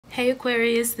Hey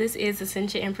Aquarius, this is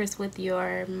Ascension Empress with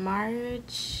your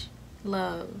March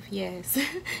love. Yes,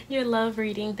 your love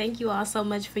reading. Thank you all so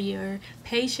much for your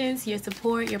patience, your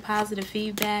support, your positive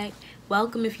feedback.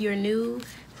 Welcome if you're new.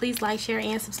 Please like, share,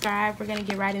 and subscribe. We're going to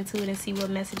get right into it and see what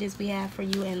messages we have for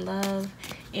you in love.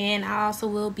 And I also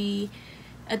will be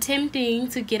attempting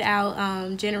to get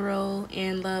out general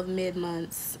and love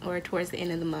mid-months or towards the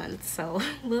end of the month, so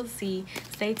we'll see.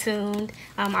 Stay tuned.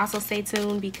 Also stay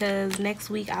tuned because next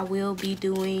week I will be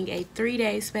doing a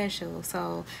 3-day special,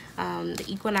 so the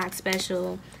Equinox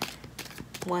Special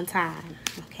one time.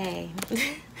 Okay.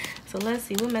 So let's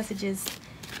see, what messages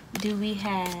do we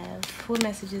have for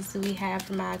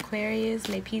my Aquarius?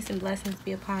 May peace and blessings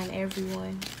be upon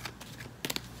everyone.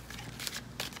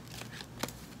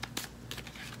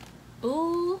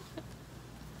 Ooh,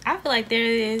 I feel like there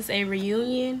is a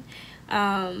reunion.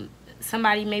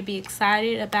 Somebody may be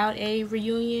excited about a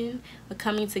reunion, or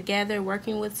coming together,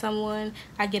 working with someone.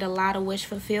 I get a lot of wish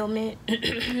fulfillment.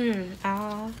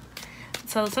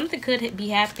 So something could be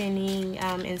happening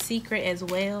in secret as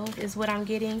well, is what I'm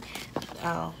getting.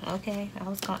 Oh, okay. I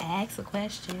was going to ask a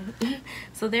question.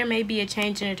 So there may be a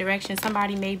change in the direction.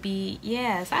 Somebody may be,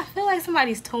 yes, I feel like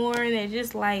somebody's torn. They're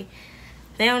just like,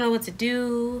 they don't know what to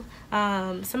do.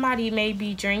 Somebody may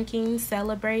be drinking,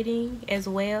 celebrating as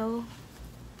well.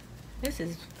 This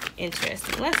is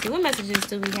interesting. Let's see, what messages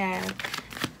do we have?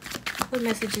 What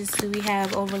messages do we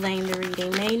have overlaying the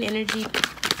reading? Main energy,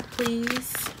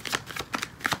 please.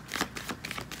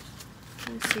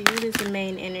 Let's see, what is the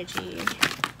main energy?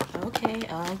 Okay.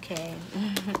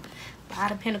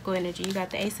 Lot of Pentacle energy. You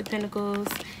got the Ace of Pentacles.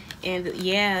 And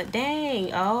yeah,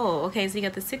 dang. Oh, okay. So you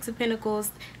got the Six of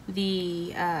Pentacles,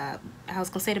 the I was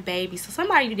gonna say the baby. So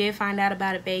somebody did find out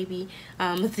about a baby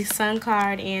with the Sun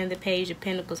card and the Page of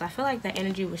Pentacles. I feel like that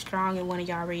energy was strong in one of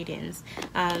y'all readings.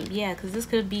 Yeah, because this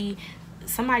could be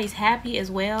somebody's happy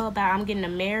as well about, I'm getting a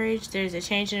marriage. There's a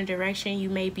change in the direction you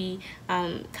may be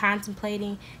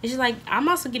contemplating. It's just like, I'm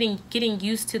also getting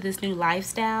used to this new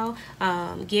lifestyle,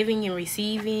 giving and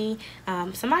receiving.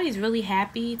 Somebody's really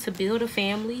happy to build a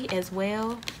family as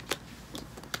well,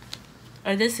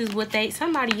 or this is what they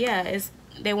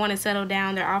they want to settle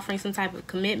down. They're offering some type of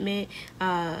commitment,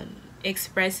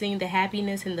 expressing the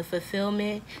happiness and the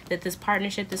fulfillment that this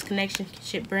partnership, this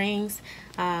connectionship brings.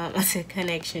 I said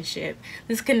connectionship.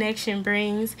 This connection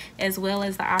brings, as well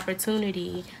as the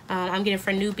opportunity I'm getting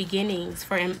for new beginnings,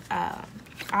 for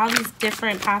all these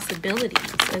different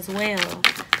possibilities as well.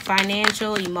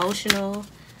 Financial, emotional.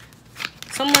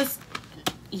 Someone's,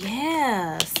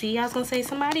 yeah, see, I was going to say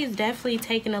somebody's definitely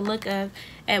taking a look at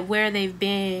where they've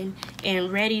been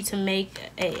and ready to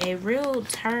make a real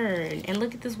turn. And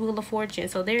look at this Wheel of Fortune.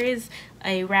 So there is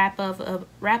a wrap up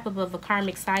of a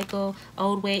karmic cycle,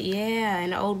 old way, yeah,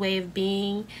 an old way of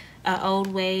being, old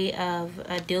way of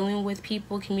dealing with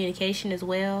people, communication as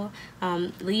well,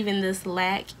 leaving this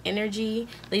lack energy,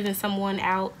 leaving someone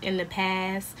out in the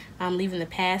past, leaving the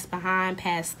past behind,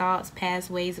 past thoughts, past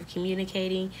ways of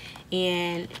communicating,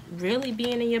 and really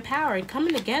being in your power and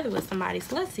coming together with somebody.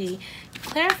 So let's see,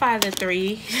 clarify the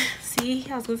three. See,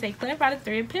 I was gonna say clarify the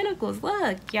Three of Pentacles.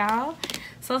 Look, y'all.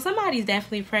 So somebody's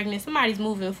definitely pregnant. Somebody's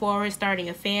moving forward, starting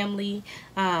a family.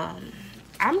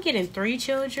 I'm getting 3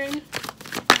 children.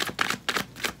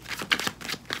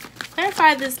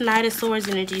 Clarify this Knight of Swords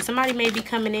energy. Somebody may be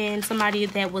coming in, somebody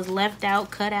that was left out,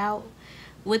 cut out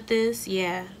with this.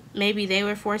 Yeah, maybe they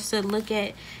were forced to look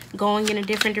at going in a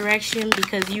different direction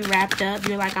because you wrapped up.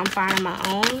 You're like, I'm fine on my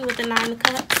own with the Nine of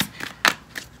Cups.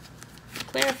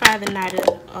 Clarify the Knight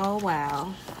of, oh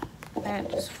wow, that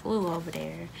just flew over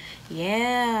there.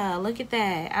 Yeah, look at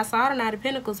that. I saw the Knight of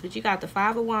Pentacles, but you got the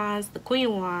Five of Wands, the Queen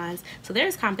of Wands. So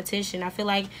there's competition. I feel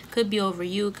like could be over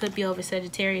you, could be over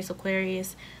Sagittarius,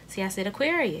 Aquarius. See, I said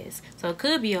Aquarius, so it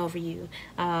could be over you.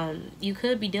 You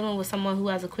could be dealing with someone who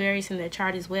has Aquarius in their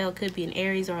chart as well. Could be an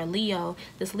Aries or a Leo.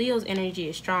 This Leo's energy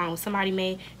is strong. Somebody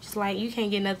may just like, you can't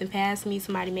get nothing past me.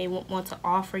 Somebody may want to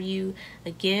offer you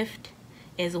a gift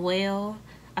as well.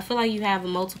 I feel like you have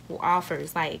multiple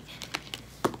offers. Like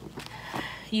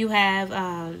you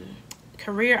have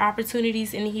career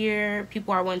opportunities in here.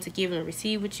 People are wanting to give and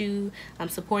receive with you,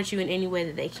 support you in any way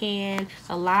that they can.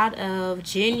 A lot of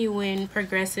genuine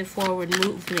progressive forward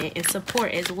movement and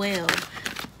support as well.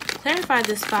 Clarify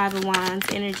this Five of Wands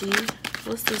energy.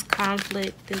 What's this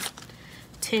conflict, this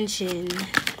tension?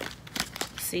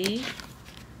 See?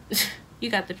 You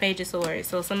got the Page of Swords.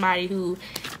 So somebody who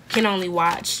can only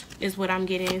watch is what I'm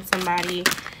getting. Somebody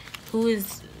who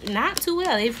is not too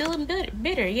well. They feeling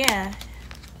bitter. Yeah.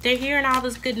 They're hearing all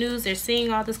this good news. They're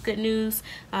seeing all this good news.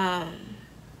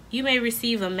 You may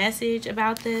receive a message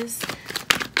about this.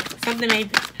 Something may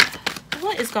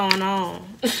What is going on?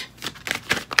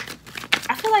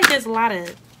 I feel like there's a lot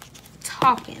of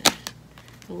talking.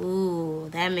 Ooh,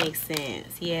 that makes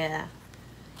sense. Yeah.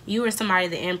 You or somebody,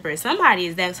 the Empress. Somebody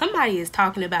is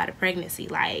talking about a pregnancy.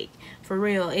 Like, for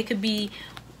real. It could be,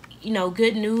 you know,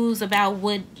 good news about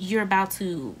what you're about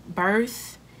to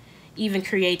birth, even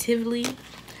creatively.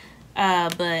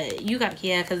 But you got,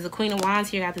 yeah, because the Queen of Wands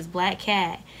here got this black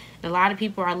cat. And a lot of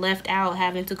people are left out,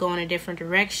 having to go in a different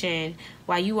direction,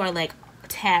 while you are like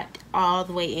tapped all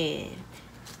the way in.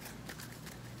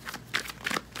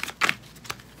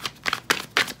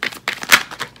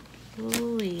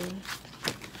 Ooh,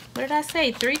 what did I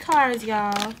say? 3 cards,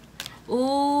 y'all.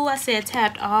 Ooh, I said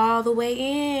tapped all the way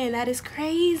in. That is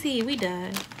crazy. We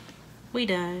done. We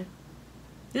done.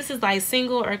 This is like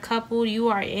single or coupled. You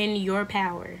are in your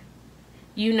power.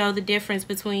 You know the difference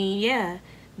between, yeah,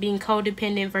 being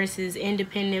codependent versus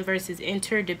independent versus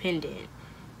interdependent.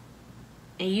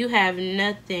 And you have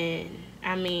nothing,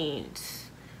 I mean,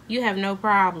 you have no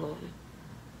problem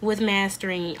with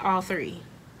mastering all 3.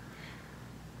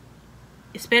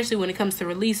 Especially when it comes to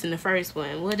releasing the first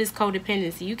one. What is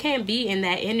codependency? You can't be in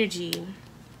that energy.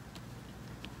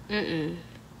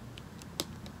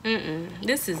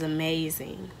 This is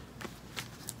amazing.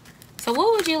 So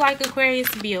what would you like Aquarius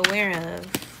to be aware of?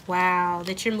 Wow,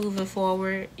 that you're moving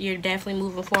forward. You're definitely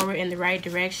moving forward in the right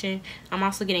direction. I'm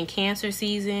also getting Cancer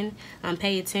season.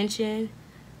 Pay attention.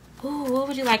 Ooh, what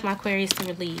would you like my Aquarius to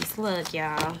release? Look,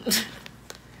 y'all.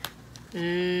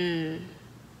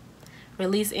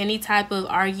 Release any type of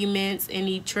arguments,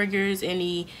 any triggers,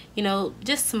 any, you know,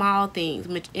 just small things,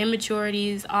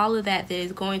 immaturities, all of that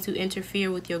is going to interfere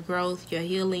with your growth, your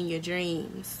healing, your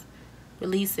dreams.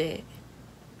 Release it.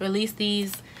 Release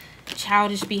these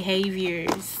childish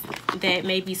behaviors that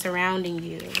may be surrounding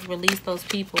you. Release those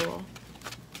people.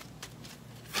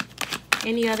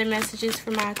 Any other messages for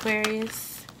my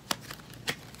Aquarius?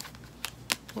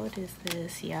 What is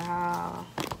this, y'all?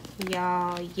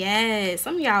 Y'all, yes,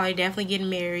 some of y'all are definitely getting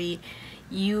married.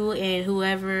 You and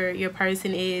whoever your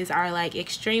person is are like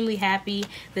extremely happy.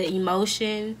 The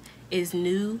emotion is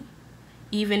new,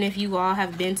 even if you all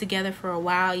have been together for a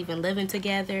while, even living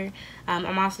together.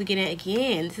 I'm also getting,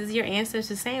 again, this is your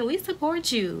ancestors saying we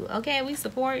support you. Okay, we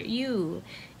support you.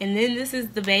 And then this is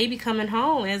the baby coming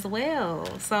home as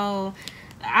well. So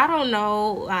I don't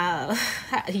know,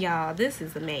 y'all, this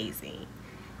is amazing.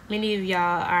 Many of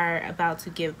y'all are about to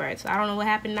give birth. So I don't know what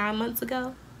happened 9 months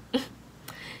ago.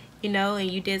 You know,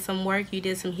 and you did some work, you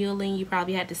did some healing. You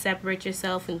probably had to separate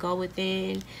yourself and go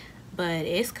within. But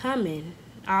it's coming.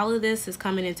 All of this is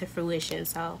coming into fruition.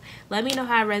 So let me know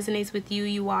how it resonates with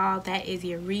you all. That is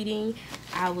your reading.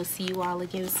 I will see you all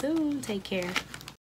again soon. Take care.